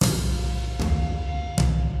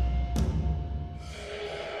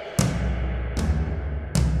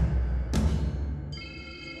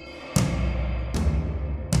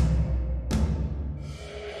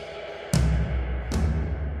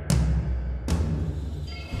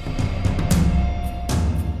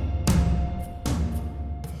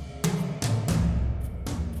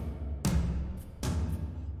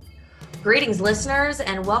Greetings, listeners,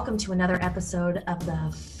 and welcome to another episode of the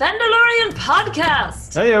Fandalorian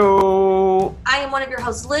Podcast. Heyo! I am one of your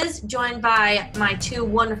hosts, Liz, joined by my two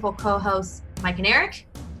wonderful co-hosts, Mike and Eric.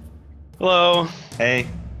 Hello. Hey,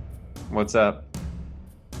 what's up?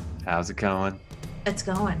 How's it going? It's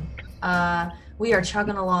going. We are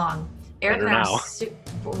chugging along. Eric Better and I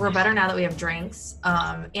now. we're better now that we have drinks,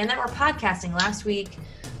 and that we're podcasting. Last week,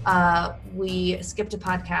 we skipped a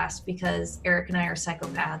podcast because Eric and I are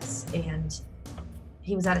psychopaths, and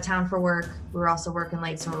he was out of town for work. We were also working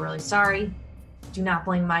late, so we're really sorry. Do not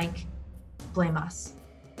blame Mike. Blame us.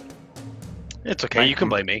 It's okay. You can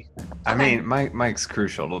blame me. I Okay. mean, Mike's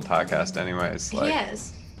crucial to the podcast anyways. Like, He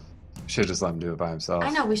is. should just let him do it by himself.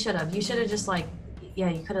 I know, we should have. You should have just,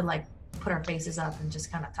 you could have, put our faces up and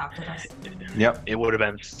just kind of talked to us. Yep. It would have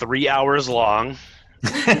been 3 hours long.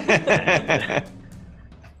 I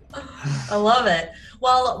love it.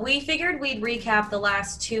 Well, we figured we'd recap the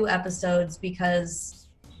last two episodes because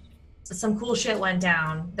some cool shit went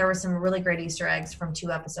down. There were some really great Easter eggs from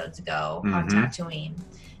 2 episodes ago on Mhm. Tatooine.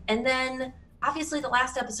 And then, obviously, the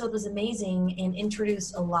last episode was amazing and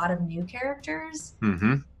introduced a lot of new characters.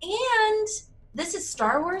 Mm-hmm. And this is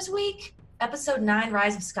Star Wars week. Episode 9,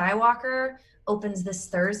 Rise of Skywalker, opens this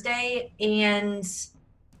Thursday. And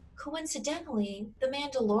coincidentally, The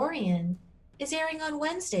Mandalorian is airing on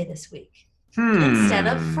Wednesday this week instead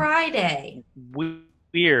of Friday. Weird.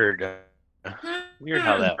 Weird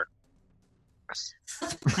how that works.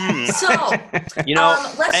 So, You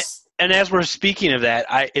know, let's. and as we're speaking of that,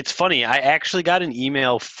 it's funny. I actually got an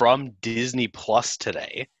email from Disney Plus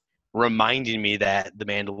today reminding me that The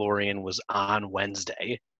Mandalorian was on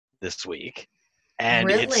Wednesday this week. And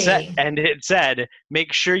Really? it said,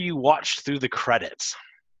 make sure you watch through the credits.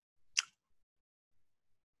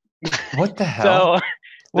 What the hell? So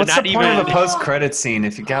What's not the point even- of a post-credit scene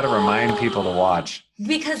if you got to remind people to watch?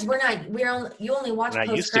 Because you only watch We're not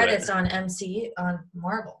post used to it. credits on MCU, on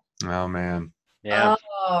Marvel. Oh man. yeah,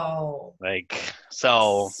 Oh.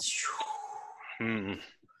 hmm.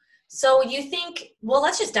 So you think, well,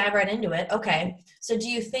 let's just dive right into it. Okay. So do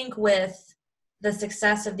you think with the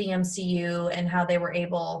success of the MCU and how they were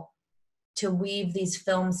able to weave these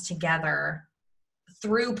films together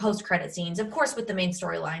through post-credit scenes, of course with the main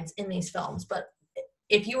storylines in these films, but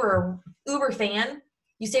if you were an Uber fan,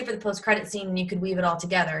 you stayed for the post-credit scene and you could weave it all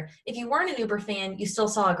together. If you weren't an Uber fan, you still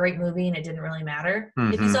saw a great movie and it didn't really matter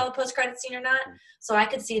if you Mhm. saw the post-credit scene or not. So I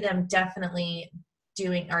could see them definitely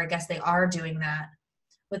doing, or I guess they are doing that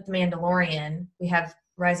with The Mandalorian. We have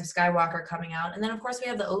Rise of Skywalker coming out. And then, of course, we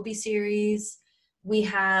have the Obi series. We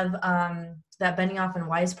have that Benioff and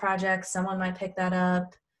Weiss project. Someone might pick that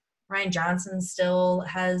up. Ryan Johnson still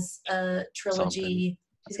has a trilogy.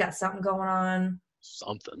 He's got something going on.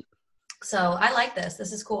 Something. So I like this.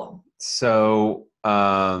 This is cool. So,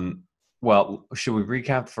 well, should we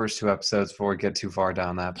recap the first 2 episodes before we get too far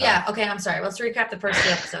down that path? Yeah, okay, I'm sorry. Let's recap the first 2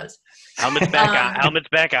 episodes. Helmet's back on. Helmet's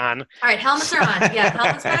back on. All right, helmets are on. Yeah,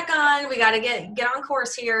 helmets back on. We got to get on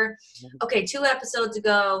course here. Okay, 2 episodes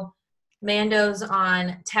ago, Mando's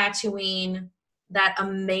on Tatooine. That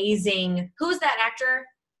amazing. Who was that actor?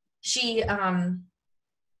 She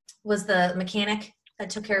was the mechanic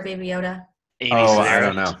that took care of Baby Yoda. Amy Oh, I Sedaris.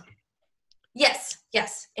 don't know. Yes,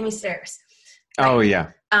 Amy Sedaris. Oh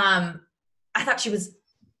yeah. I thought she was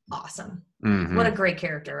awesome. Mhm. What a great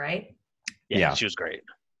character, right? Yeah. She was great.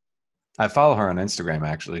 I follow her on Instagram.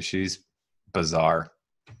 Actually, she's bizarre.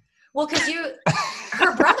 Well, because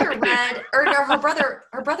her brother read, or no, her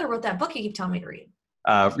brother wrote that book you keep telling me to read.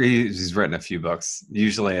 He's written a few books.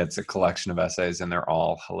 Usually it's a collection of essays and they're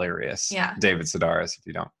all hilarious. Yeah. David Sedaris, if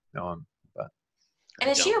you don't know him. But And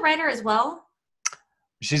is she a writer as well?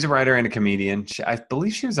 she's a writer and a comedian. I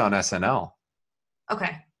believe she was on SNL.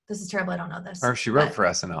 Okay, this is terrible. I don't know this. Or she wrote But, for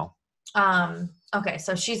SNL. Okay,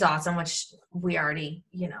 so she's awesome, which we already,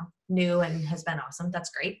 knew and has been awesome.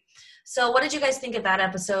 That's great. So what did you guys think of that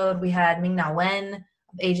episode? We had Ming-Na Wen,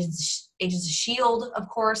 Agents of S.H.I.E.L.D., of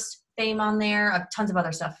course, fame on there. Tons of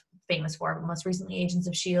other stuff famous for, but most recently Agents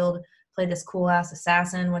of S.H.I.E.L.D. played this cool-ass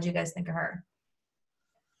assassin. What did you guys think of her?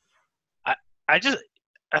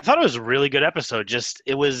 I thought it was a really good episode. Just,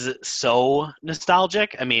 it was so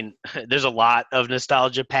nostalgic. I mean, there's a lot of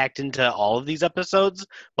nostalgia packed into all of these episodes,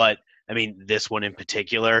 but I mean, this one in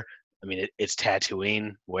particular, I mean, it's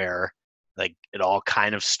Tatooine where it all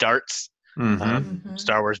kind of starts. Mm-hmm.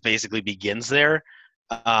 Star Wars basically begins there.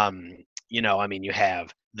 I mean, you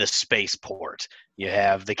have the spaceport, you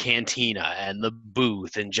have the cantina and the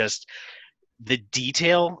booth, and just the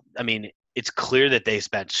detail. I mean, it's clear that they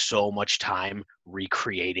spent so much time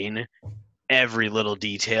recreating every little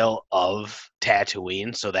detail of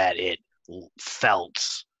Tatooine so that it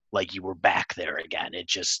felt like you were back there again. It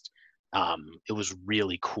just it was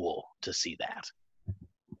really cool to see that.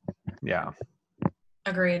 Yeah.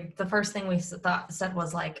 Agreed. The first thing we said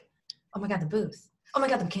was like, oh my God, the booth. Oh my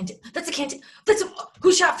God, the canteen. That's a canteen.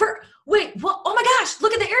 Who shot first? Wait, what? Oh my gosh,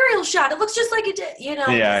 look at the aerial shot. It looks just like it did, you know?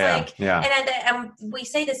 Yeah. And we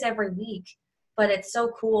say this every week, but it's so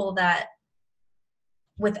cool that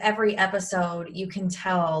with every episode, you can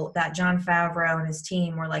tell that Jon Favreau and his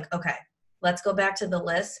team were like, okay, let's go back to the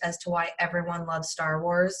list as to why everyone loves Star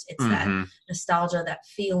Wars. It's that nostalgia, that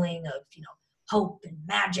feeling of, hope and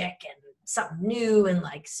magic and something new and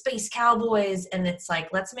like space cowboys. And it's like,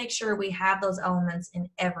 let's make sure we have those elements in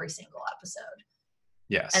every single episode.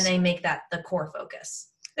 Yes. And they make that the core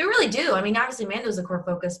focus. They really do. I mean, obviously Mando's the core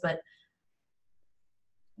focus, but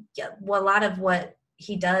yeah, well, a lot of what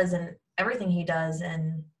he does and everything he does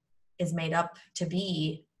and is made up to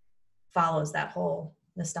be follows that whole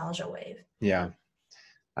nostalgia wave. Yeah,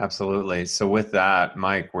 absolutely. So with that,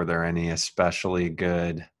 Mike, were there any especially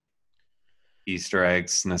good Easter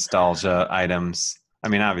eggs, nostalgia items? I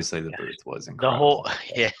mean, obviously the booth was incredible.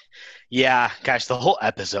 The whole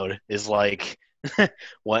episode is like,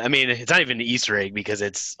 well, I mean, it's not even an Easter egg because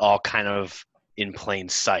it's all kind of in plain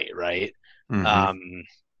sight, right?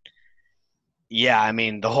 Yeah, I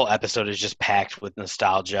mean, the whole episode is just packed with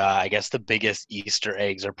nostalgia. I guess the biggest Easter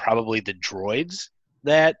eggs are probably the droids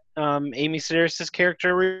that Amy Sedaris'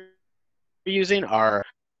 character we're using are,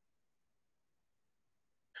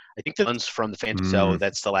 I think, the ones from the Phantom. So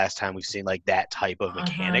that's the last time we've seen like that type of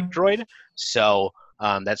mechanic droid. So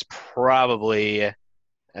that's probably,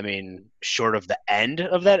 I mean, short of the end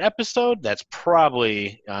of that episode, that's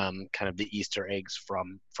probably kind of the Easter eggs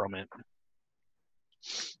from it.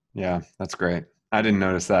 Yeah, that's great. I didn't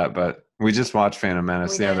notice that, but we just watched Phantom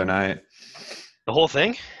Menace the other night. The whole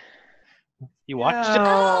thing? You watched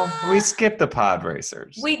it? We skipped the pod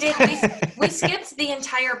racers. We did. We skipped the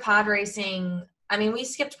entire pod racing. I mean, we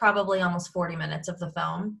skipped probably almost 40 minutes of the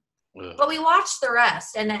film. Ugh. But we watched the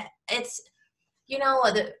rest. And it's,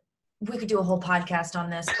 we could do a whole podcast on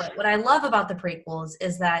this, but what I love about the prequels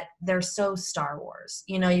is that they're so Star Wars.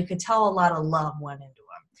 You could tell a lot of love went into them.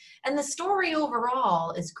 And the story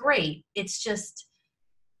overall is great. It's just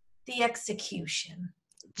the execution,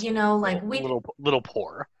 like we little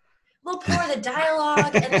poor. Little poor, the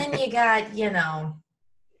dialogue, and then you got,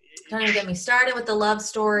 don't even get me started with the love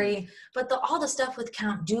story, but all the stuff with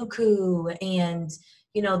Count Dooku and,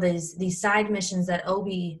 these side missions that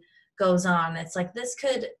Obi goes on. It's like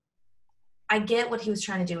I get what he was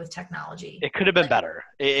trying to do with technology. It could have been better.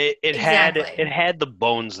 It had the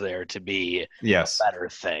bones there to be a better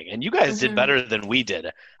thing. And you guys did better than we did.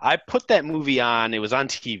 I put that movie on. It was on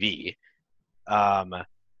TV.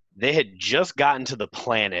 They had just gotten to the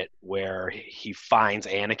planet where he finds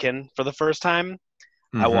Anakin for the first time.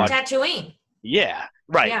 Mm-hmm. I watched Tatooine. Yeah,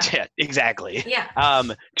 right. Yeah, exactly. Yeah.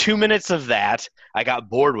 2 minutes of that, I got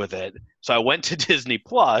bored with it. So I went to Disney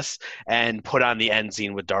Plus and put on the end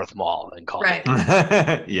scene with Darth Maul and called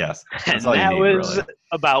it. Yes. And that was really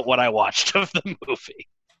about what I watched of the movie.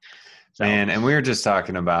 So. Man, and we were just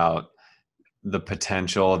talking about the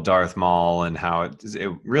potential of Darth Maul and how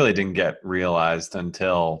it really didn't get realized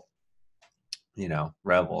until,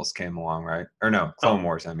 Rebels came along, right? Or no, Clone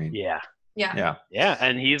Wars, I mean. Yeah. Yeah. Yeah,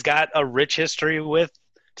 and he's got a rich history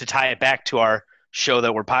to tie it back to our show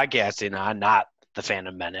that we're podcasting on, not The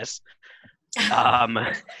Phantom Menace.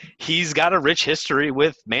 He's got a rich history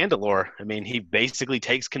with Mandalore. I mean, he basically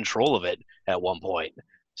takes control of it at one point.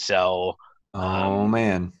 So,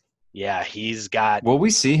 man. Yeah, he's got... Will we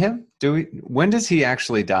see him? When does he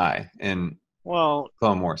actually die in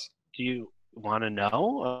Clone Wars? Do you want to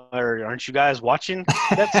know? Or aren't you guys watching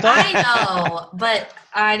that stuff? I know, but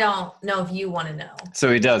I don't know if you want to know.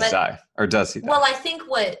 So he does die, or does he die? Well, I think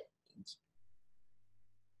what...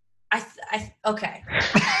 okay.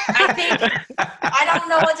 I think I don't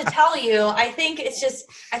know what to tell you. I think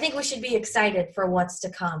we should be excited for what's to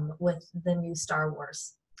come with the new Star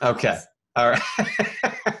Wars. Okay. All right.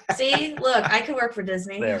 See, look, I could work for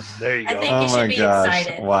Disney. There you go. I think you should be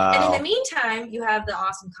excited. Wow. And in the meantime, you have the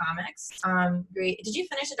awesome comics. Great. Did you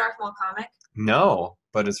finish the Darth Maul comic? No,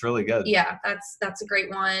 but it's really good. Yeah, that's a great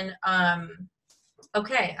one.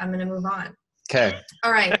 Okay, I'm gonna move on. Okay.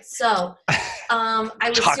 All right. So, I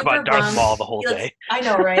was talk super about Darth bummed. Maul the whole day. I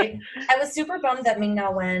know, right? I was super bummed that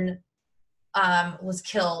Ming-Na Wen was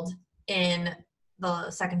killed in the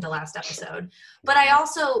second to last episode. But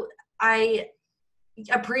I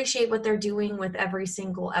appreciate what they're doing with every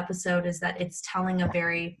single episode is that it's telling a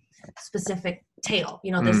very specific tale.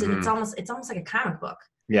 It's almost like a comic book.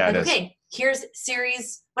 Yeah. Like, okay, here's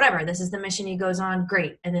series, whatever. This is the mission he goes on.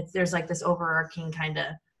 Great. And there's like this overarching kind of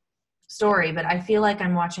story, but I feel like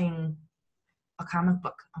I'm watching a comic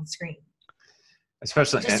book on screen.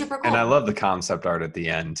 Especially, Which is super cool. and I love the concept art at the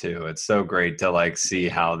end too. It's so great to like see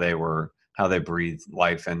how they breathe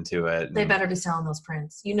life into it. They and- better be selling those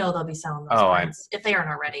prints. You know they'll be selling those prints. If they aren't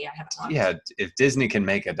already, I haven't looked. Yeah, if Disney can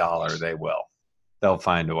make $1, they will. They'll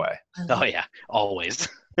find a way. Oh yeah, always.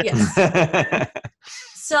 Yes.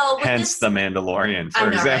 So with Hence this, the Mandalorian, I for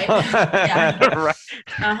know, right? example. Yeah. Right.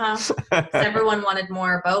 uh-huh. So everyone wanted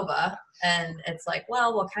more boba, and it's like,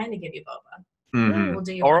 well, we'll kind of give you boba. Mhm. We'll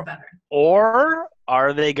do you Or- one better. Or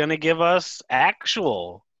are they going to give us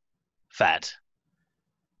actual Fett?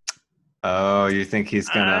 Oh, you think he's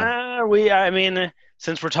gonna? I mean,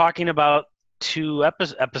 since we're talking about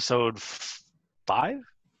episode 5,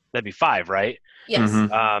 that'd be 5, right? Yes.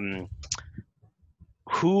 Mhm.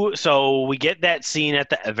 So we get that scene at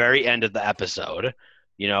the very end of the episode,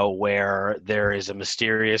 where there is a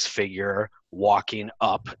mysterious figure walking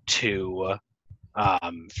up to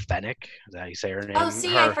Fennec. Is that how you say her name? Oh,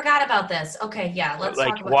 see, I forgot about this. Okay, yeah, let's like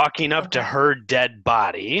talk about walking up to her dead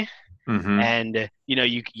body. Mhm. And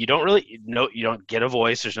you don't really know, you don't get a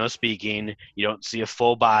voice, there's no speaking, you don't see a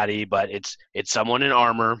full body, but it's someone in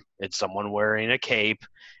armor, it's someone wearing a cape,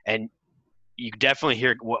 and you definitely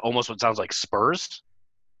hear almost what sounds like spurs.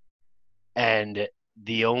 And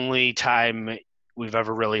the only time we've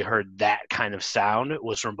ever really heard that kind of sound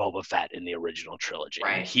was from Boba Fett in the original trilogy.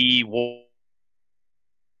 Right. He wore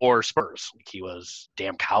spurs, like he was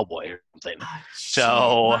damn cowboy or something. Oh,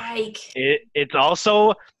 So, Mike. It's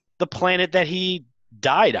also the planet that he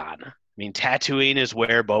died on. I mean, Tatooine is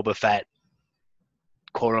where Boba Fett,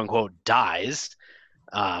 quote unquote, dies.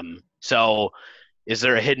 So is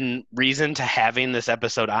there a hidden reason to having this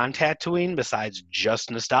episode on Tatooine besides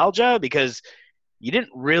just nostalgia? Because you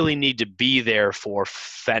didn't really need to be there for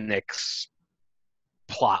Fennec's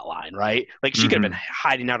plot line, right? Like, she could have been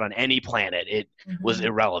hiding out on any planet. It was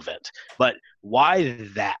irrelevant. But why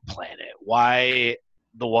that planet? Why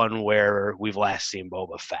the one where we've last seen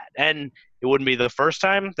Boba Fett? And it wouldn't be the first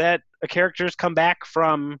time that a character's come back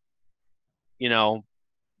from,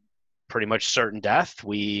 pretty much certain death.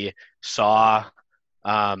 We saw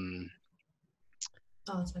Oh,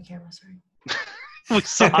 it's my camera, sorry. we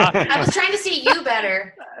saw I was trying to see you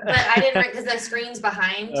better, but I didn't because the screen's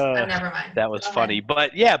behind. Never mind. that was Go funny.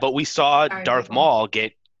 ahead. But we saw Sorry, Darth people. Maul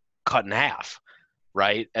get cut in half,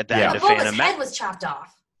 right? At the Yeah. end of Boba's Phantom head Menace. was chopped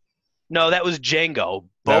off. No, that was Django.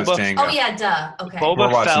 That was Boba Django. Oh yeah, duh. Okay. Boba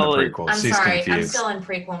We're watching fell the in- prequel. I'm She's sorry. I'm confused. still in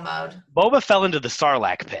prequel mode. Boba fell into the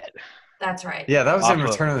Sarlacc pit. That's right. Yeah, that was in Off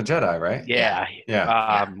of- Return of the Jedi, right? Yeah.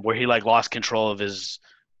 Yeah. Where he lost control of his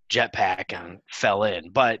jetpack and fell in.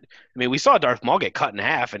 But I mean, we saw Darth Maul get cut in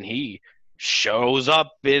half, and he shows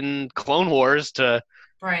up in Clone Wars to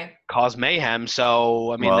Right. cause mayhem.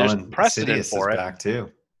 So I mean, Well, there's and precedent Sidious for is it. back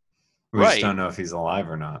too. We Right. just don't know if he's alive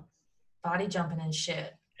or not. Body jumping and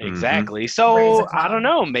shit. Exactly. Raise So a clown. I don't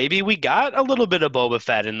know. Maybe we got a little bit of Boba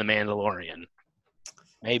Fett in the Mandalorian.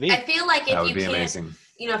 Maybe. I feel like if That would you be can't, amazing.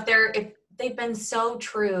 if they've been so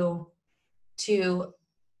true to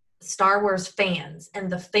Star Wars fans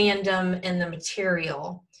and the fandom and the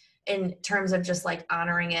material in terms of just like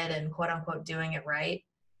honoring it and quote unquote doing it right.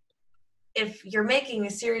 If you're making a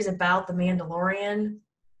series about the Mandalorian,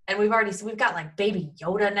 and we've got like Baby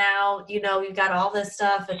Yoda now, you've got all this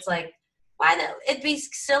stuff. It's like, it'd be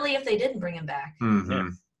silly if they didn't bring him back.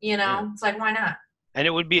 Mhm. It's like, why not? And it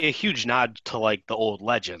would be a huge nod to like the old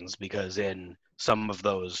legends, because in some of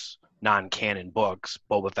those non-canon books,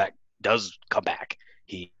 Boba Fett does come back.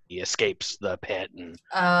 He escapes the pit and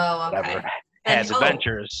Oh, okay. whatever, has And-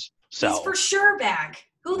 adventures. So He's for sure back.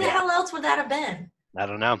 Who the Yeah. hell else would that have been? I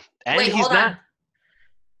don't know. And Wait, he's hold not on.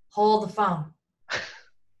 Hold the phone.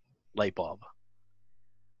 light bulb.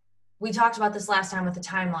 We talked about this last time with the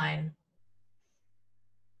timeline.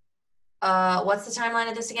 What's the timeline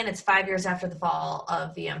of this again? It's 5 years after the fall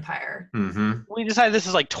of the Empire. Mhm. We decided this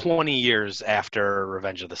is like 20 years after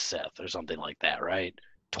Revenge of the Sith or something like that, right?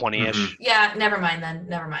 20-ish. Mhm. Yeah, never mind then.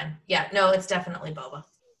 Never mind. Yeah, no, it's definitely Boba.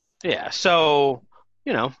 Yeah. So,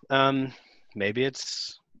 maybe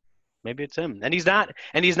it's him. And he's not a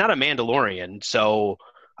Mandalorian, so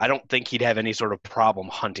I don't think he'd have any sort of problem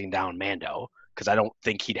hunting down Mando, because I don't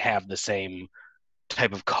think he'd have the same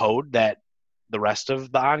type of code that the rest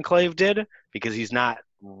of the Enclave did, because he's not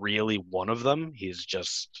really one of them. He's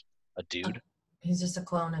just a dude. He's just a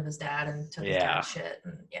clone of his dad and took his Yeah. dad's shit.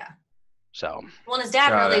 And yeah. So, Well, and his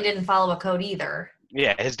dad Got really it. didn't follow a code either.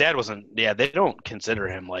 yeah, his dad wasn't. Yeah, they don't consider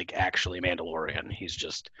him like actually Mandalorian. He's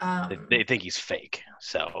just they think he's fake.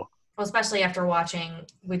 So Well, especially after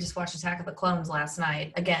we just watched Attack of the Clones last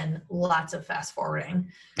night. Again, lots of fast forwarding.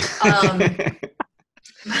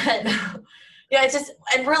 But yeah, it's just,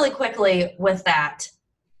 and really quickly with that,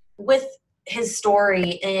 with his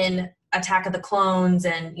story in Attack of the Clones,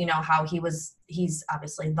 and you know how he's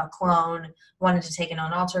obviously the clone, wanted to take an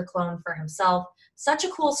unaltered clone for himself. Such a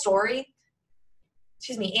cool story.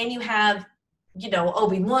 Excuse me. And you have, you know,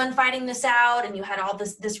 Obi-Wan fighting this out, and you had all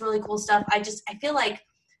this really cool stuff. I feel like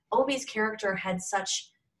Obi's character had such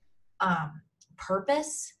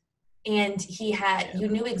purpose, and you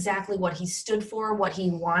knew exactly what he stood for, what he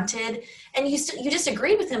wanted, and you just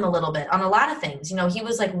agreed with him a little bit on a lot of things. You know, he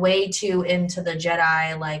was like way too into the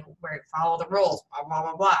Jedi, like where follow the rules, blah blah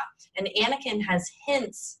blah blah. And Anakin has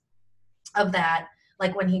hints of that,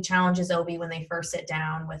 like when he challenges Obi when they first sit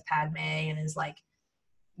down with Padme, and is like,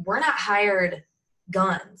 "We're not hired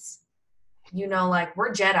guns. You know, like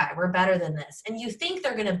we're Jedi, we're better than this." And you think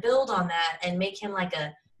they're gonna build on that and make him like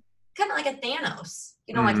kind of like a Thanos.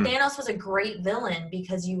 You know, like Thanos was a great villain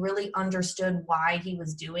because you really understood why he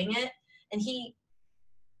was doing it. And he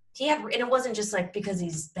had, and it wasn't just like because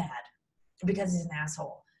he's bad, because he's an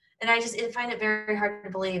asshole. And I find it very hard to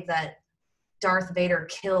believe that Darth Vader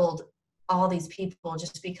killed all these people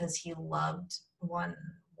just because he loved one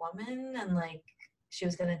woman and like she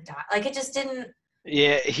was going to die. Like it just didn't.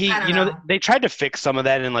 Yeah, you know, they tried to fix some of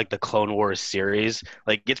that in like the Clone Wars series.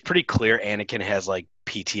 Like it's pretty clear Anakin has like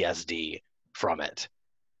PTSD from it.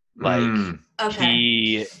 Like okay.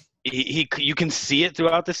 he you can see it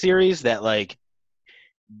throughout the series that like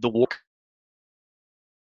the war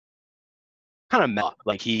kind of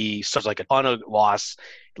like he suffers like a ton of loss.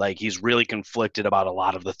 Like he's really conflicted about a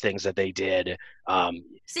lot of the things that they did.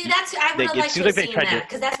 See, I would have liked to have seen that,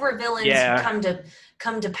 because that's where villains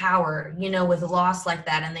come to power, you know, with a loss like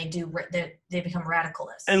that, and they become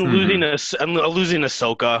radicalists. And losing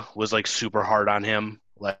Ahsoka was like super hard on him.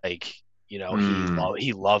 Like, you know,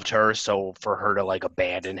 he loved her, so for her to like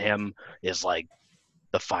abandon him is like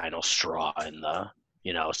the final straw in the,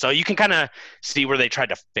 you know. So you can kind of see where they tried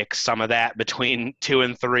to fix some of that between 2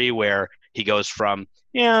 and 3, where he goes from,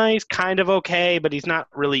 yeah, he's kind of okay, but he's not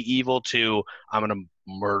really evil, to I'm gonna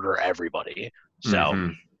murder everybody.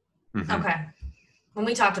 So okay, when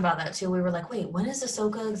we talked about that too, we were like, wait, when is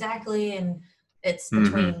Ahsoka exactly? And it's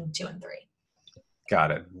between 2 and 3.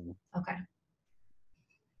 Got it.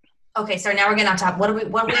 Okay, so now we're getting on top.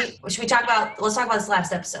 Should we talk about? Let's talk about this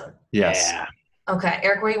last episode. Yes. Yeah. Okay,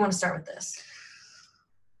 Eric, where do you want to start with this?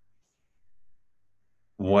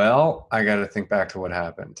 Well, I got to think back to what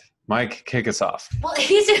happened. Mike, kick us off. Well,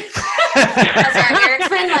 sorry, Eric's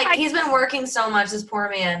been he's been working so much. This poor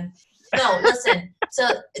man. No, listen. So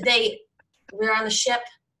we're on the ship.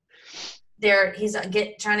 He's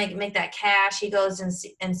trying to make that cash. He goes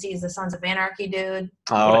and sees the Sons of Anarchy dude.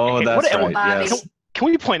 Oh, that's right. Yes. Can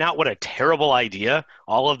we point out what a terrible idea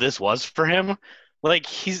all of this was for him? Like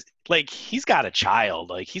he's got a child.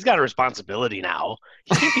 Like he's got a responsibility now.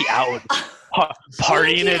 He can't be out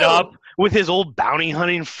partying it up with his old bounty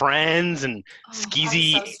hunting friends and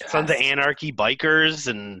skeezy Sons of Anarchy bikers.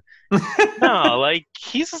 And no, like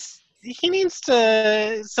he needs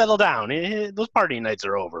to settle down. Those party nights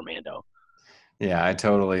are over, Mando. Yeah, I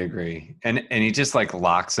totally agree. And he just like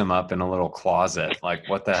locks him up in a little closet. Like,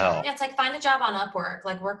 what the hell? Yeah, it's like find a job on Upwork.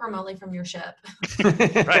 Like work remotely from your ship.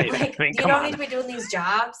 Right. Like, you don't need to be doing these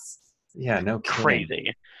jobs. Yeah, no kidding.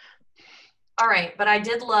 Crazy. All right, but I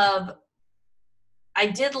did love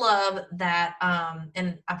that,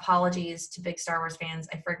 and apologies to big Star Wars fans,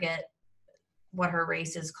 I forget what her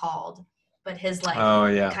race is called, but his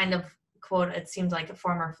kind of quote, it seemed like a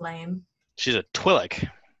former flame. She's a Twi'lek.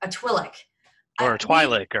 A Twi'lek. Or a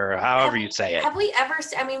Twi'lek, or however you say it. Have we ever,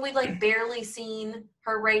 we've like barely seen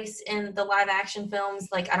her race in the live action films.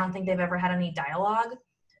 Like, I don't think they've ever had any dialogue.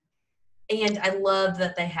 And I love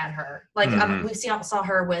that they had her. Like, we saw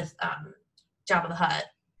her with Jabba the Hutt,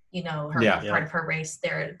 you know, part of her race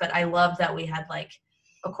there. But I love that we had like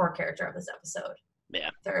a core character of this episode. Yeah.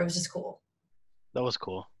 So it was just cool. That was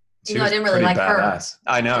cool. I didn't really like badass.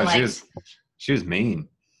 her. I know, she was mean.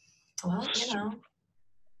 Well, you know,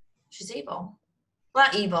 she's evil. Well,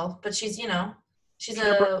 not evil, but she's, you know, she had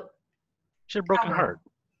a broken heart.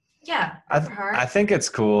 Yeah, I think it's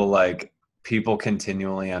cool, like, people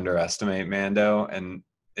continually underestimate Mando, and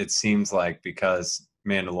it seems like because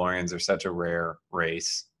Mandalorians are such a rare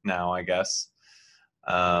race now, I guess,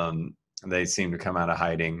 they seem to come out of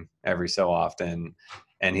hiding every so often,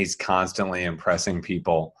 and he's constantly impressing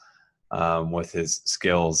people with his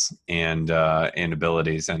skills and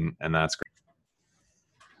abilities, and that's great.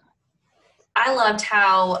 I loved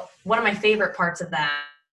how one of my favorite parts of that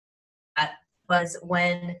was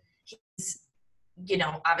when he's, you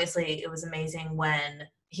know, obviously it was amazing when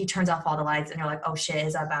he turns off all the lights and you're like, oh shit,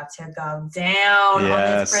 is about to go down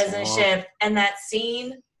on this prison ship. And that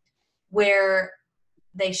scene where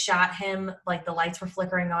they shot him, like the lights were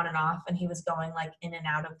flickering on and off and he was going like in and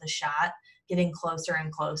out of the shot, getting closer and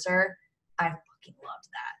closer. I fucking loved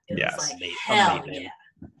that. It was like, hell yeah.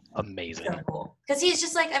 Amazing. So cool. Because he's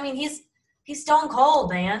just like, I mean, he's stone cold,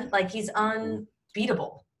 man. Like he's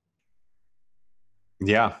unbeatable.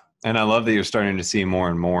 Yeah. And I love that you're starting to see more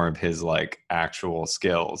and more of his like actual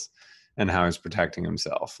skills and how he's protecting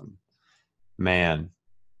himself. And man,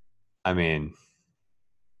 I mean,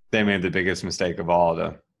 they made the biggest mistake of all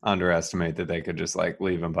to underestimate that they could just like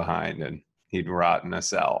leave him behind and he'd rot in a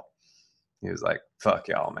cell. He was like, fuck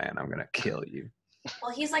y'all, man. I'm going to kill you.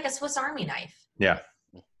 Well, he's like a Swiss Army knife. Yeah.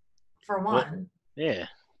 For one. Well, yeah.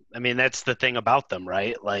 I mean, that's the thing about them,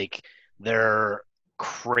 right? Like they're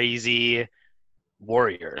crazy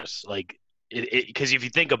warriors. Like because if you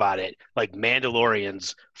think about it, like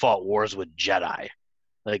Mandalorians fought wars with Jedi.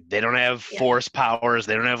 Like they don't have force powers,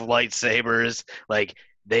 they don't have lightsabers. Like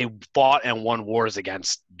they fought and won wars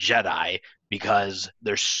against Jedi because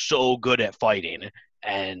they're so good at fighting,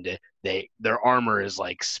 and their armor is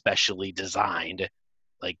like specially designed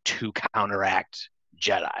like to counteract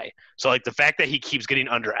Jedi. So like the fact that he keeps getting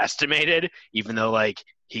underestimated, even though like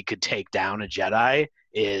he could take down a Jedi,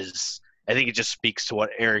 is, I think it just speaks to what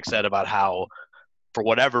Eric said about how, for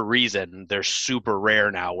whatever reason, they're super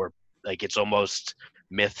rare now, where like it's almost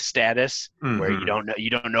myth status, where you don't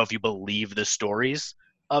know if you believe the stories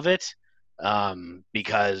of it.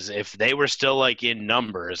 Because if they were still like in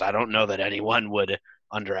numbers, I don't know that anyone would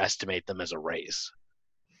underestimate them as a race.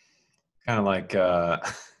 Kind of like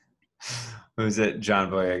who's it? John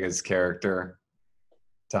Boyega's character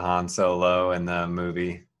to Han Solo in the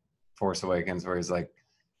movie Force Awakens, where he's like,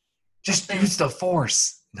 just use the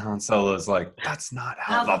Force. And Han Solo's like, that's not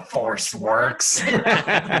how the Force works.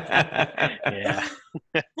 Yeah.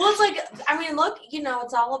 Well, it's like, I mean, look,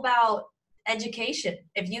 it's all about education.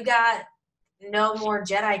 If you got no more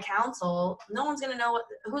Jedi Council, no one's going to know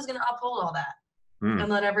who's going to uphold all that and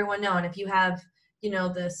let everyone know. And if you have,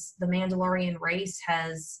 the Mandalorian race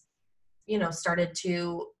has, started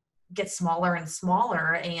to get smaller and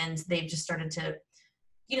smaller, and they've just started to,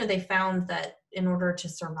 they found that in order to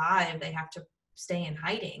survive, they have to stay in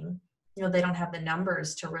hiding. They don't have the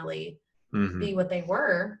numbers to really be what they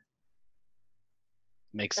were.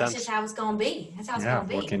 Makes sense. That's just how it's going to be. That's how it's going to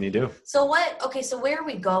be. What can you do? So where are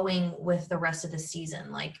we going with the rest of the season?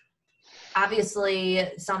 Like, obviously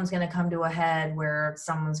something's going to come to a head where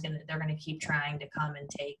they're going to keep trying to come and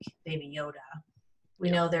take Baby Yoda. We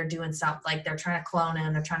know they're doing something, like they're trying to clone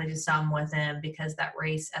him. They're trying to do something with him because that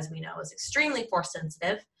race, as we know, is extremely force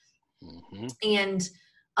sensitive. Mm-hmm. And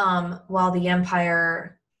while the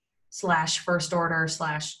Empire / First Order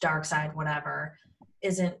 / Dark Side, whatever,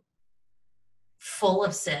 isn't full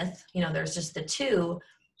of Sith, there's just the two,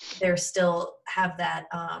 they still have that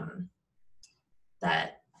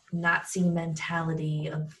that Nazi mentality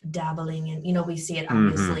of dabbling in, we see it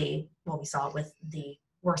obviously, we saw it with the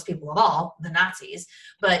worst people of all, the Nazis,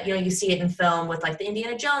 but you see it in film with like the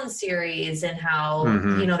Indiana Jones series and how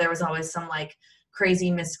there was always some like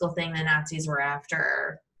crazy mystical thing the Nazis were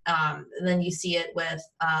after. And then you see it with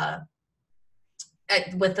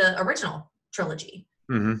the original trilogy.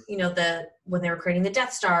 When they were creating the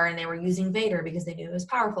Death Star and they were using Vader because they knew he was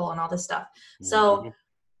powerful and all this stuff. So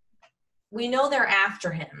we know they're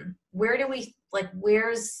after him. Where do we,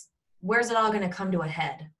 where's it all going to come to a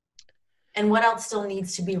head? And what else still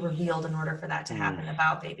needs to be revealed in order for that to happen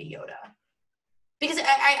about Baby Yoda? Because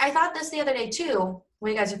I thought this the other day too,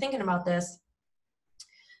 when you guys are thinking about this,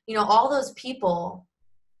 all those people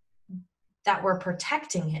that were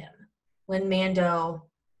protecting him when Mando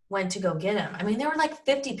went to go get him. I mean, there were like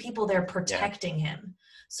 50 people there protecting him.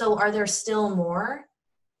 So are there still more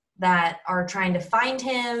that are trying to find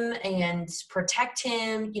him and protect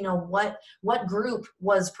him? What group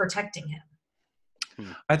was protecting him?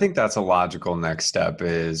 I think that's a logical next step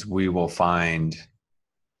is we will find,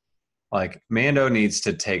 like, Mando needs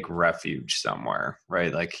to take refuge somewhere,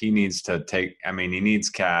 right? Like he needs to he needs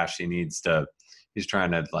cash. He's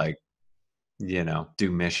trying to like,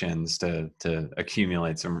 do missions to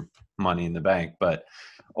accumulate some money in the bank. But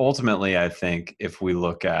ultimately, I think if we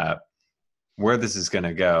look at where this is going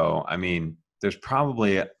to go, I mean, there's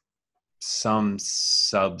probably some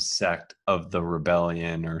subsect of the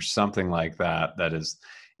rebellion or something like that that is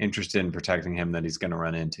interested in protecting him that he's going to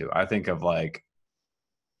run into. I think of like,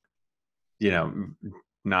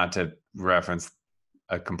 not to reference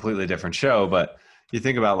a completely different show, but you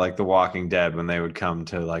think about like The Walking Dead when they would come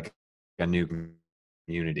to like a new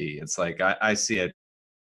community. It's like I see it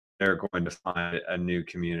they're going to find a new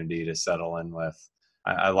community to settle in with.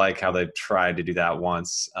 I like how they've tried to do that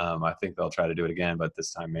once. I think they'll try to do it again, but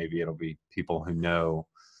this time maybe it'll be people who know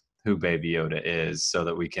who Baby Yoda is, so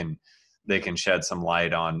that they can shed some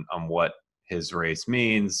light on what his race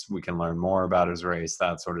means. We can learn more about his race,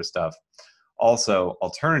 that sort of stuff. Also,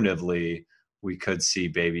 alternatively, we could see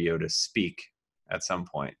Baby Yoda speak at some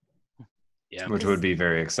point, which would be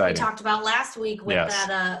very exciting. We talked about last week with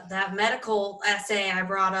that medical essay I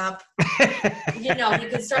brought up. He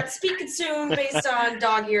could start speaking soon based on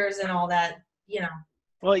dog ears and all that.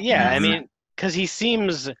 Well, yeah, I mean, because he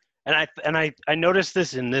seems, and I noticed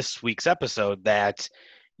this in this week's episode that,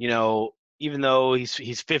 even though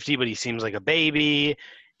he's 50, but he seems like a baby.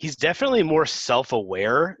 He's definitely more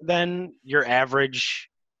self-aware than your average,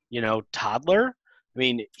 toddler. I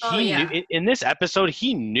mean, knew, in this episode,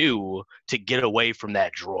 he knew to get away from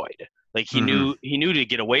that droid. Like he knew to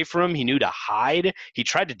get away from him. He knew to hide. He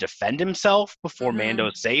tried to defend himself before Mando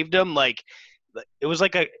saved him. Like it was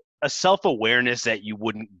like a self-awareness that you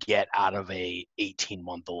wouldn't get out of a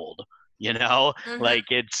 18-month-old. Like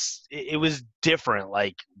it was different.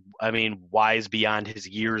 Like, I mean, wise beyond his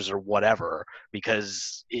years or whatever,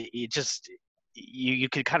 because it just, you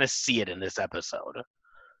could kind of see it in this episode.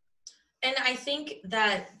 And I think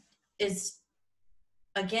that is,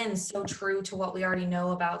 again, so true to what we already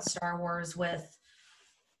know about Star Wars with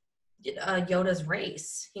Yoda's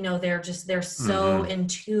race. They're so in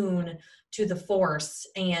tune to the Force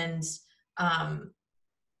and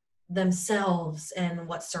themselves and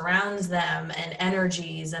what surrounds them and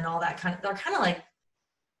energies and all that they're kind of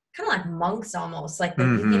like monks almost. Like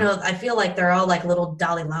I feel like they're all like little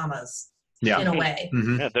Dalai Lamas. In a way.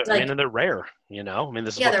 Yeah, they're rare, I mean,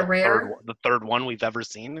 this is they're rare. The third one we've ever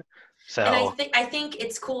seen. So, and I think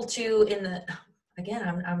it's cool too.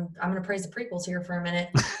 Again, I'm going to praise the prequels here for a minute.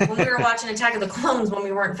 When we were watching Attack of the Clones, when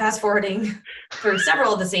we weren't fast forwarding through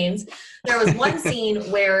several of the scenes, there was one scene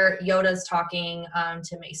where Yoda's talking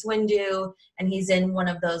to Mace Windu, and he's in one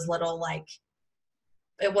of those little,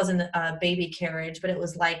 it wasn't a baby carriage, but it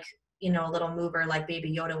was like, a little mover like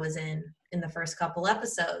Baby Yoda was in the first couple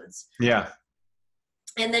episodes. Yeah.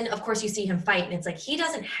 And then, of course, you see him fight, and it's like he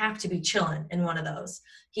doesn't have to be chilling in one of those.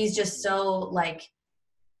 He's just so,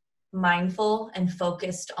 mindful and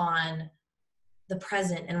focused on the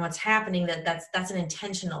present and what's happening that's an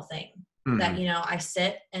intentional thing. That I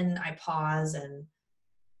sit and I pause and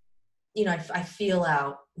I feel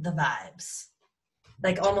out the vibes.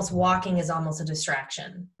 Like almost walking is almost a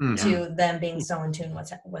distraction to them being so in tune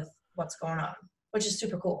with what's going on, which is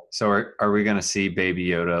super cool. So are we gonna see Baby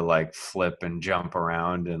Yoda flip and jump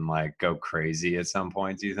around and go crazy at some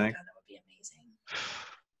point, do you think? God, that would be amazing.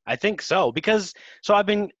 I think so, because I've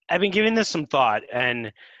been giving this some thought,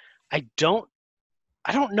 and I don't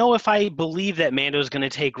know if I believe that Mando's going to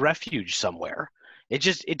take refuge somewhere.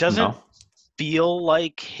 It doesn't feel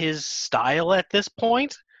like his style at this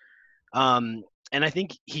point. And I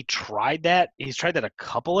think he tried that. He's tried that a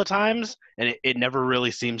couple of times, and it never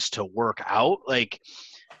really seems to work out. Like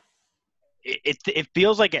it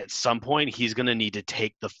feels like at some point he's going to need to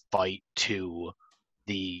take the fight to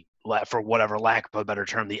for whatever lack of a better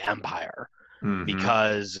term, the Empire,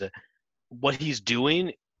 because what he's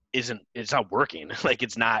doing it's not working.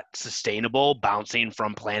 It's not sustainable, bouncing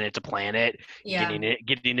from planet to planet,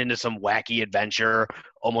 getting into some wacky adventure,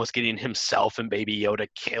 almost getting himself and Baby Yoda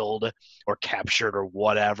killed or captured or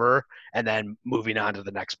whatever, and then moving on to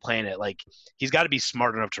the next planet. He's got to be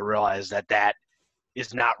smart enough to realize that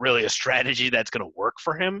is not really a strategy that's going to work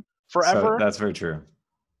for him forever. So that's very true.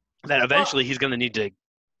 That eventually he's going to need to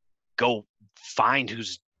go find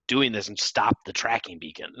who's doing this and stop the tracking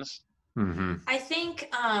beacons. I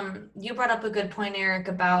think you brought up a good point, Eric,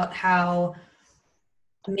 about how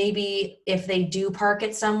maybe if they do park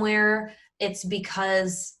it somewhere, it's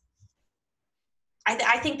because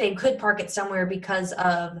I think they could park it somewhere because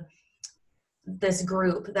of this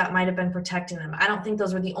group that might have been protecting them. I don't think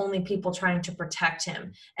those were the only people trying to protect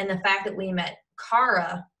him. And the fact that we met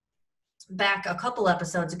Cara back a couple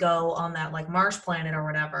episodes ago on that Marsh planet or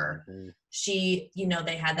whatever, she,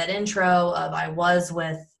 they had that intro of I was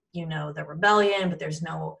with, the rebellion, but there's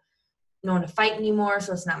no one to fight anymore,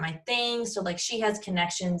 so it's not my thing. So she has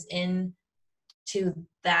connections in to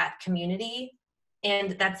that community,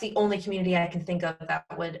 and that's the only community I can think of that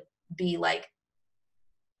would be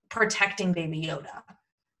protecting Baby Yoda,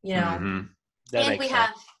 And we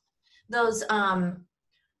have those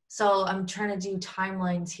so I'm trying to do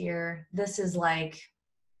timelines here. This is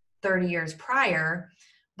 30 years prior,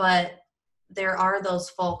 but there are those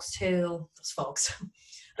folks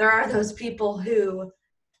there are those people who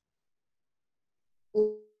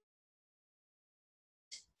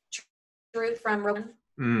from Rogue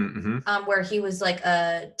Mm-hmm. where he was like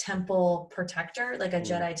a temple protector, like a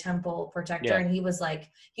Jedi temple protector, and he was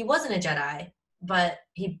like, he wasn't a Jedi, but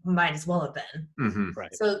he might as well have been. Mm-hmm.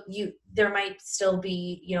 Right. So there might still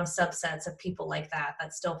be, subsets of people like that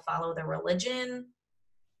still follow the religion,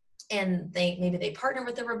 and maybe they partner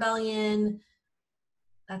with the rebellion.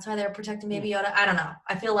 That's why they're protecting Baby Yoda. I don't know.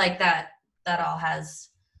 I feel like that all has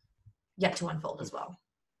yet to unfold as well.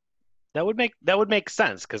 That would make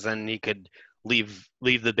sense, because then he could leave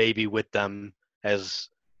the baby with them as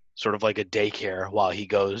sort of like a daycare while he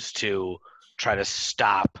goes to try to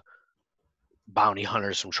stop bounty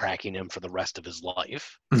hunters from tracking him for the rest of his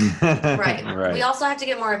life. Right. We also have to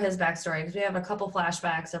get more of his backstory, because we have a couple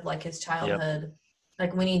flashbacks of like his childhood. Yep.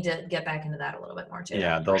 Like we need to get back into that a little bit more too.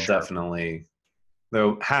 Yeah, there'll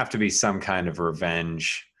have to be some kind of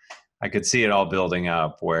revenge. I could see it all building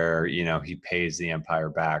up where, he pays the Empire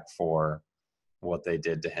back for what they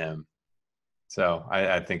did to him. So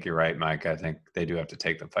I think you're right, Mike. I think they do have to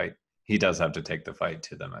take the fight. He does have to take the fight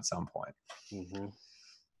to them at some point. Mm-hmm.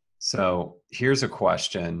 So here's a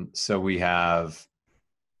question. So we have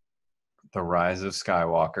The Rise of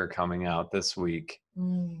Skywalker coming out this week.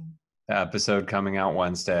 The episode coming out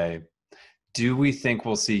Wednesday. Do we think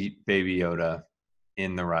we'll see Baby Yoda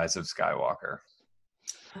in The Rise of Skywalker?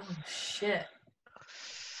 Oh, shit.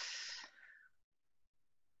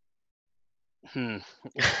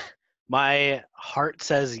 My heart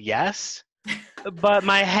says yes, but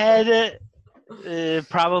my head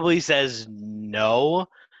probably says no.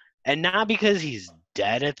 And not because he's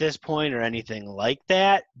dead at this point or anything like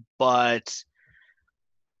that, but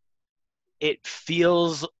it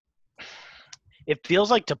feels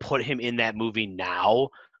like to put him in that movie now,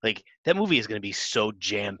 like that movie is going to be so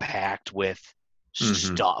jam-packed with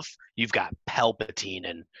stuff. You've got Palpatine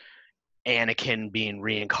and Anakin being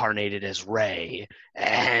reincarnated as Rey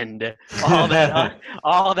and all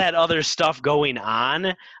that other stuff going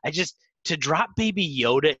on. To drop Baby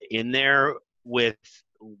Yoda in there with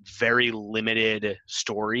very limited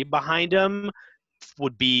story behind him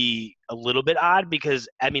would be a little bit odd, because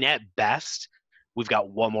at best we've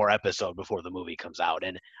got one more episode before the movie comes out,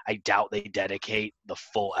 and I doubt they dedicate the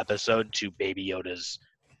full episode to Baby Yoda's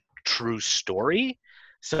true story.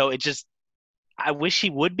 So I wish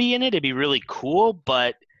he would be in it. It'd be really cool,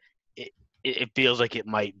 but it feels like it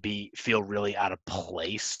might feel really out of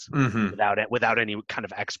place without any kind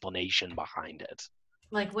of explanation behind it.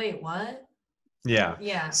 Like, wait, what?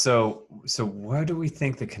 Yeah. So what do we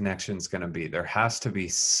think the connection's going to be? There has to be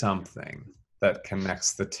something that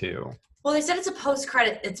connects the two. Well, they said it's a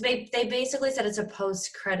post-credit. They basically said it's a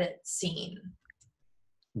post-credit scene.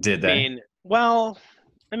 Did they?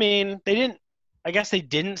 They didn't. I guess they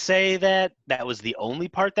didn't say that was the only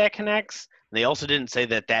part that connects. They also didn't say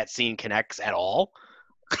that scene connects at all.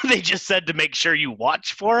 They just said to make sure you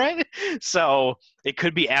watch for it. So it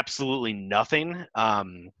could be absolutely nothing.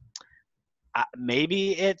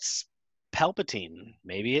 Maybe it's Palpatine.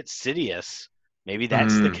 Maybe it's Sidious. Maybe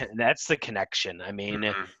that's the connection.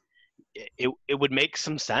 It would make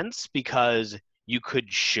some sense, because you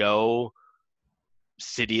could show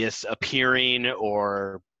Sidious appearing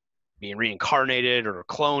or being reincarnated or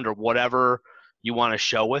cloned or whatever you want to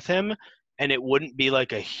show with him, and it wouldn't be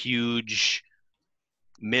like a huge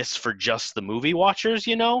miss for just the movie watchers,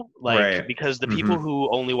 right. Because the people who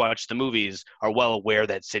only watch the movies are well aware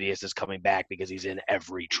that Sidious is coming back because he's in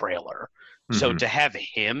every trailer. So to have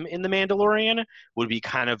him in The Mandalorian would be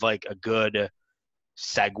kind of like a good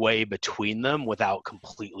segue between them without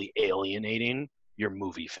completely alienating your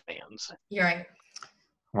movie fans. You're right.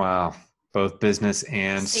 Wow. Both business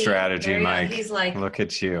and strategy, Mike. He's like, look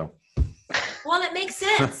at you. Well, it makes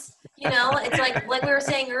sense. It's like we were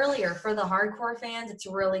saying earlier, for the hardcore fans, it's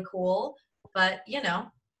really cool. But, if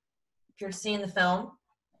you're seeing the film,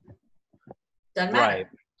 doesn't matter. Right.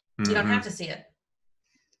 You don't have to see it.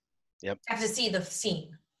 Yep. You have to see the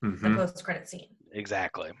scene, the post-credit scene.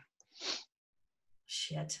 Exactly.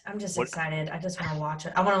 Shit. I'm just excited. I just want to watch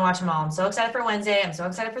it. I want to watch them all. I'm so excited for Wednesday. I'm so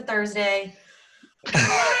excited for Thursday.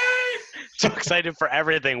 So excited for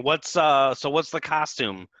everything. What's the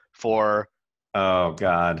costume for Oh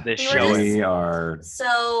God. This show. We are.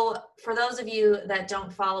 So for those of you that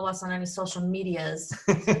don't follow us on any social medias,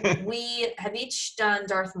 we have each done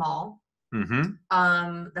Darth Maul.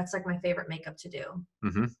 Mm-hmm. That's like my favorite makeup to do.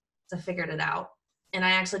 Mm-hmm. So I figured it out. And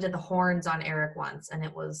I actually did the horns on Eric once, and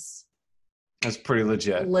it was... That's pretty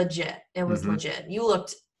legit. It was legit. You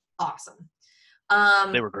looked awesome.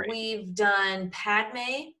 They were great. We've done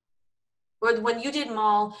Padme. When you did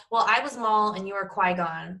Maul, well, I was Maul and you were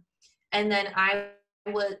Qui-Gon. And then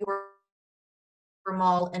you were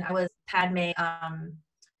Maul and I was Padme.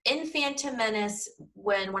 in Phantom Menace,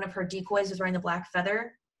 when one of her decoys was wearing the black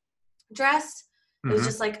feather dress, it was Mhm.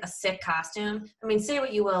 just like a sick costume. I mean, say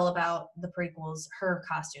what you will about the prequels, her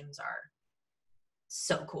costumes are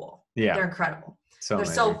so cool. Yeah. They're incredible. So They're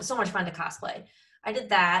amazing. so much fun to cosplay. I did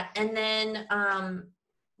that, and then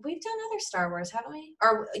we've done other Star Wars, haven't we?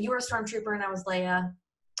 Or you were a stormtrooper and I was Leia.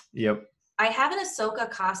 Yep. I have an Ahsoka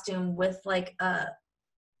costume with like a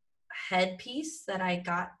headpiece that I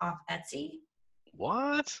got off Etsy.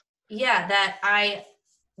 What? Yeah, that I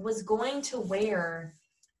was going to wear.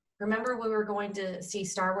 Remember, we were going to see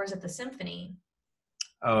Star Wars at the Symphony.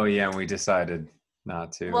 Oh yeah, and we decided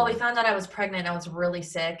not to. Well, we found out I was pregnant. I was really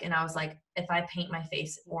sick, and I was like, if I paint my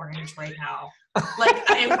face orange right now, like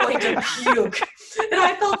I am going to puke. And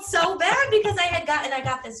I felt so bad because I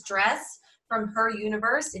got this dress from Her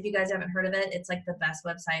Universe. If you guys haven't heard of it, it's like the best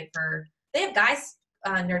website for. They have guys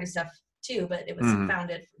nerdy stuff too, but it was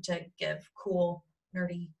founded to give cool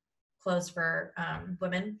nerdy clothes for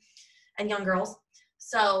women and young girls.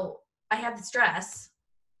 So I have this dress,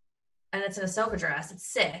 and it's an Ahsoka dress.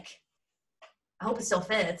 It's sick. I hope it still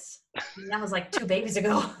fits. And that was like 2 babies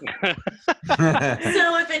ago.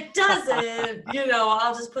 So if it doesn't,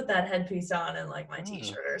 I'll just put that headpiece on and like my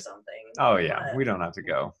t-shirt or something. Oh yeah, But we don't have to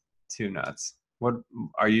go too nuts. What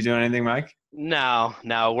are you doing? Anything, Mike? No,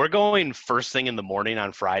 we're going first thing in the morning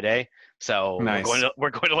on Friday. So Nice. we're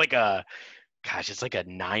going to like it's like a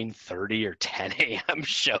 9:30 or 10 a.m.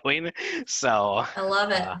 showing. So I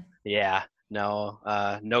love it. yeah,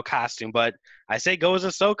 no costume, but I say go as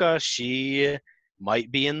Ahsoka. She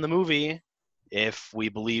might be in the movie if we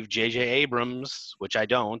believe J.J. Abrams, which I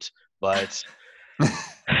don't, but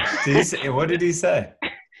What did he say?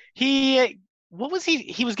 he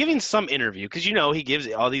was giving some interview, because he gives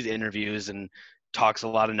all these interviews and talks a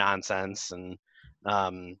lot of nonsense, and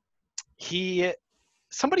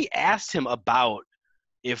somebody asked him about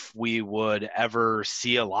if we would ever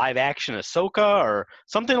see a live action Ahsoka or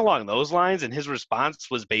something along those lines, and his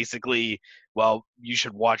response was basically, well, you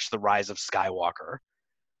should watch The Rise of Skywalker.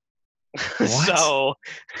 So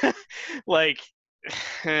like,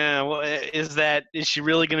 is she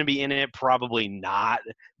really going to be in it? Probably not,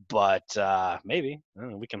 but maybe. I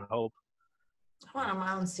don't know, we can hope. I want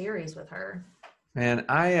my own series with her. Man,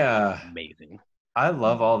 amazing. I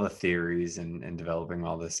love all the theories and developing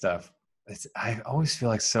all this stuff. I always feel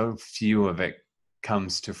like so few of it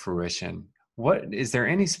comes to fruition. What is there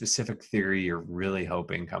any specific theory you're really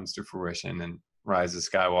hoping comes to fruition in Rise of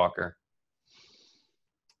Skywalker?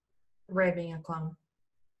 Rey being a clone.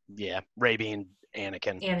 Yeah, Rey being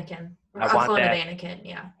Anakin. A clone of Anakin,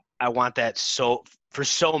 yeah. I want that for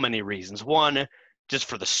so many reasons. One, just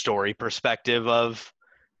for the story perspective of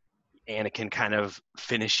Anakin kind of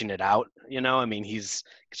finishing it out. I mean, he's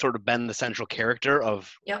sort of been the central character of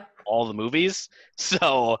all the movies.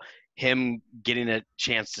 So him getting a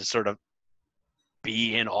chance to sort of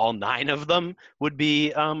be in all 9 of them would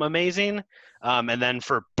be amazing. And then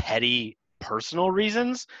for petty personal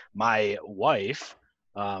reasons, my wife,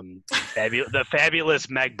 the fabulous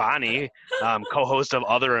Meg Bonney, co-host of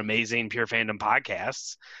other amazing Pure Fandom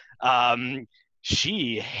podcasts,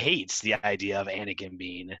 she hates the idea of Anakin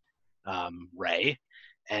being Rey,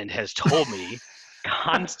 and has told me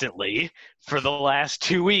constantly for the last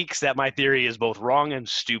 2 weeks that my theory is both wrong and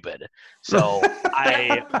stupid. So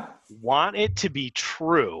I want it to be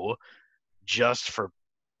true, just for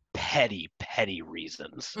petty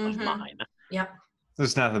reasons of mine. Yep.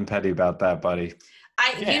 There's nothing petty about that, buddy.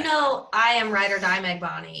 I am ride or die Meg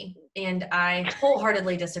Bonney, and I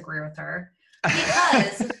wholeheartedly disagree with her,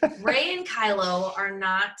 because Rey and Kylo are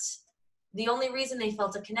not. The only reason they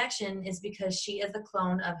felt a connection is because she is a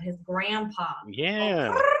clone of his grandpa.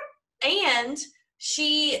 Yeah. And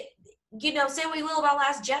she, say what you will about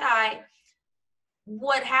Last Jedi,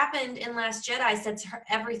 what happened in Last Jedi sets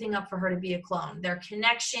everything up for her to be a clone. Their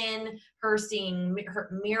connection, her seeing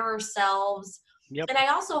her mirror selves. Yep. And I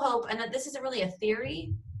also hope, and this isn't really a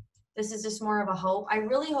theory, this is just more of a hope, I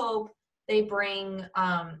really hope they bring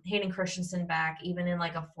Hayden Christensen back, even in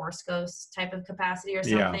like a Force Ghost type of capacity or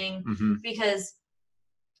something. Yeah. Mm-hmm. Because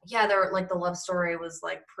they're like, the love story was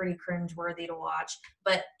like pretty cringeworthy to watch.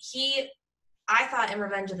 But I thought in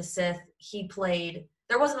Revenge of the Sith,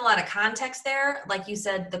 there wasn't a lot of context there. Like you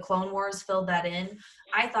said, the Clone Wars filled that in.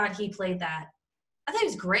 I thought he played that. I thought he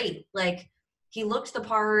was great. Like, he looked the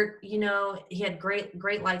part, he had great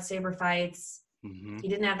lightsaber fights. Mm-hmm. He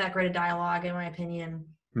didn't have that great of dialogue, in my opinion.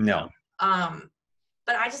 No.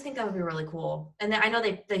 But I just think that would be really cool. And I know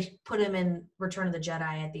they put him in Return of the Jedi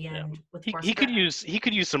at the end with Force. He could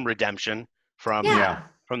use some redemption from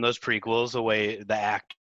those prequels, the way the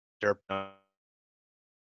actor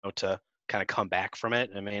to kind of come back from it.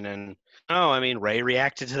 I mean, Rey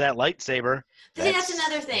reacted to that lightsaber. See, that's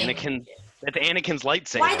another thing. That's Anakin's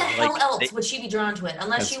lightsaber. Why the hell else would she be drawn to it?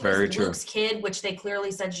 Unless she was true. Luke's kid, which they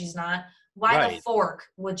clearly said she's not. Why Right. the fork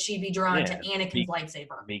would she be drawn to Anakin's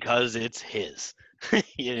lightsaber? Because it's his.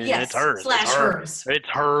 Yes, it's hers. hers. It's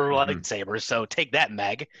her lightsaber. So take that,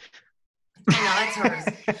 Meg. I know, that's hers.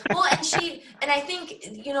 Well, and I think,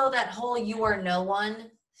 that whole you are no one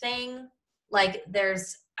thing, like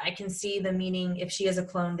I can see the meaning if she is a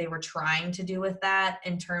clone they were trying to do with that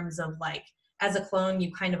in terms of like, as a clone,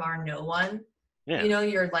 you kind of are no one. Yeah.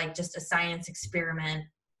 You're like just a science experiment,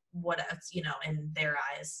 what else, in their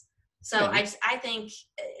eyes. So Yeah. I think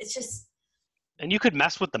it's just. And you could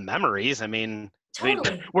mess with the memories. I mean,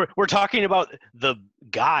 Totally. we're talking about the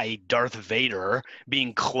guy, Darth Vader,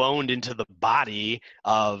 being cloned into the body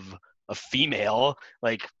of a female.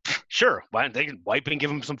 Like, sure, why don't they wipe and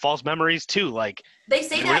give him some false memories too? Like, they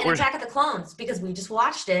say that in Attack of the Clones because we just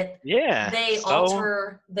watched it. Yeah. They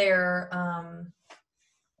alter their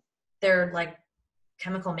like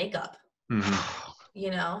chemical makeup.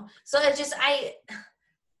 Mm-hmm. So it's just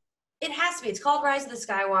it has to be. It's called Rise of the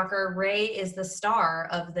Skywalker. Rey is the star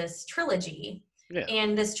of this trilogy. Yeah.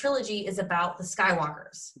 And this trilogy is about the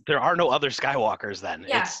Skywalkers. There are no other Skywalkers then.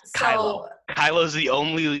 Yeah, It's Kylo. Kylo's the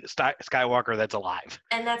only Skywalker that's alive.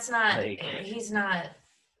 And that's not, he's not,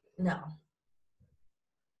 no.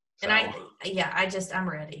 So. And I'm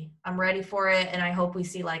ready. I'm ready for it. And I hope we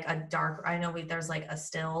see like there's like a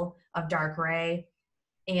still of Dark Rey.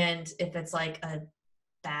 And if it's like a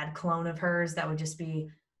bad clone of hers, that would just be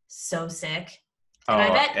so sick. And I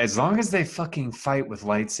bet as long as they fucking fight with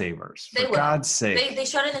lightsabers, for God's sake. They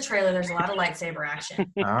showed in the trailer. There's a lot of lightsaber action.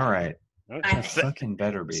 All right. I fucking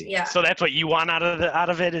better be. Yeah. So that's what you want out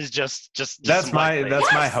of it is just that's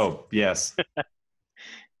my hope. Yes.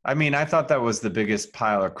 I mean, I thought that was the biggest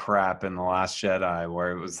pile of crap in The Last Jedi,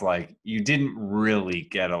 where it was like you didn't really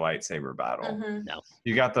get a lightsaber battle. Mm-hmm. No.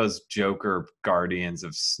 You got those Joker Guardians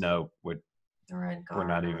of Snoke. We're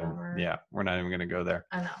not even going to go there.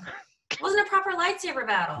 I know. It wasn't a proper lightsaber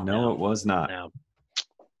battle. No, it was not. No.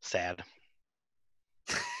 Sad.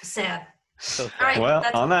 Sad. So sad. All right, well,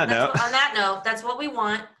 on that note, that's what we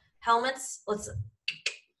want. Helmets.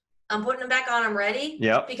 I'm putting them back on. I'm ready.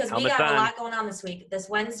 Yep. Because Helmets we got on. a lot going on this week. This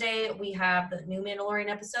Wednesday, we have the new Mandalorian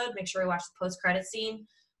episode. Make sure we watch the post-credit scene.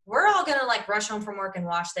 We're all going to like rush home from work and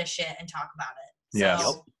watch this shit and talk about it. Yes.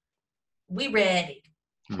 So we ready.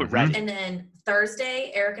 We're ready. And then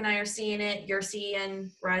Thursday, Eric and I are seeing it. You're seeing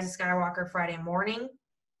Rise of Skywalker Friday morning.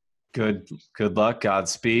 Good luck.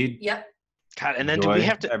 Godspeed. Yep. God, and then Enjoy, do we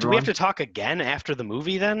have to everyone. talk again after the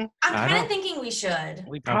movie then? I'm kind of thinking we should.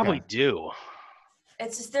 We probably do.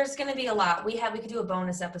 It's just there's going to be a lot. We could do a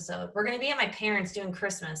bonus episode. We're going to be at my parents doing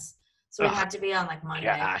Christmas, so we have to be on like Monday.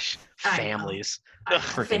 Gosh, families.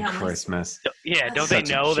 Freaking Christmas. Yeah, don't they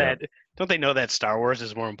know that Star Wars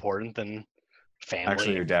is more important than family?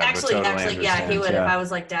 Actually, your dad Actually, would totally yeah, he would. understand, If I was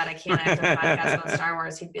like, Dad, I can't act a podcast about Star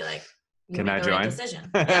Wars, he'd be like, Can I join? Decision.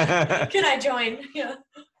 Yeah. Can I join? Yeah.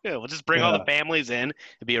 Yeah, we'll just bring all the families in.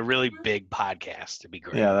 It'd be a really big podcast. It'd be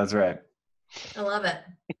great. Yeah, that's right. I love it.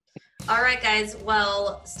 All right, guys.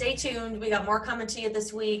 Well, stay tuned. We got more coming to you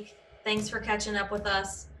this week. Thanks for catching up with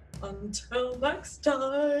us. Until next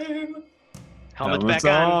time. Helmets back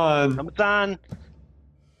on. Helmets on.